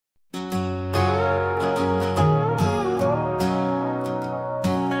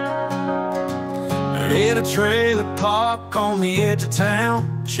In a trailer park on the edge of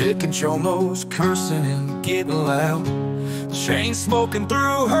town, chicken chomos cursing and getting loud. Chain smoking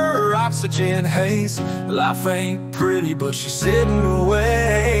through her oxygen haze. Life ain't pretty, but she's sitting her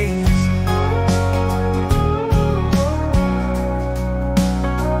ways.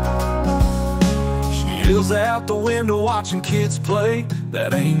 She yells out the window watching kids play.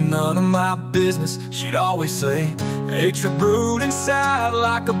 That ain't none of my business, she'd always say. Hatred brewed inside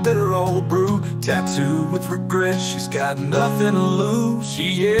like a bitter old brew. Tattooed with regret, she's got nothing to lose. She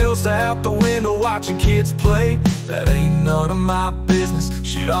yells out the window watching kids play. That ain't none of my business,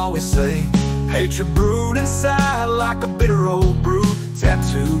 she'd always say. Hatred brewed inside like a bitter old brew.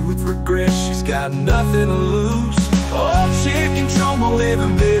 Tattooed with regret, she's got nothing to lose. Oh, chicken choma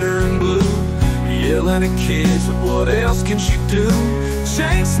living bitter and blue, yelling at kids, but what else can she do?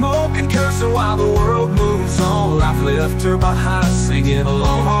 Chain smoking, cursing while the world moves on. Life left her behind, singing a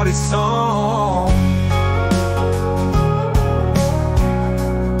long-hearted song.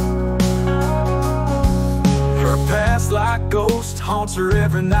 Her past like ghost haunts her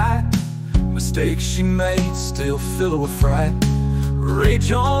every night. Mistakes she made still fill her with fright.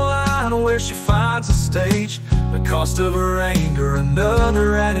 Rage online where she finds a stage. The cost of her anger,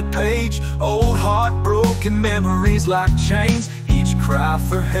 another added page. Old heartbroken memories like chains. Each cry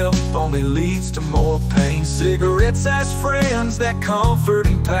for help only leads to more pain. Cigarettes as friends that comfort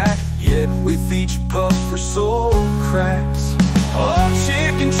and pack, yet with each puff her soul cracks. Oh,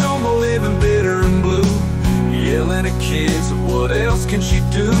 chicken choma living bitter and blue, yelling at kids, what else can she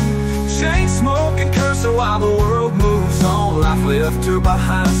do? Chain smoking, cursing while the world moves on. Life left her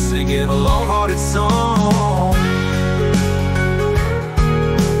behind, singing a long-hearted song.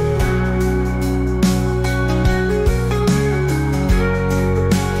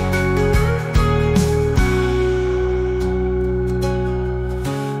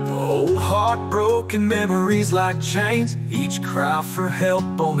 Heartbroken memories like chains. Each cry for help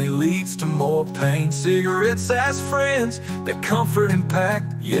only leads to more pain. Cigarettes as friends that comfort and pack,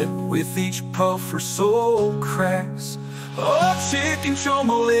 yet with each puff her soul cracks. Oh, chicken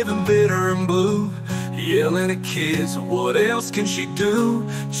choma living bitter and blue, yelling at kids, what else can she do?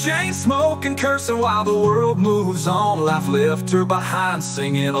 Chain smoking, cursing while the world moves on. Life left her behind,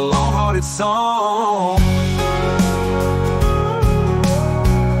 singing a long-hearted song.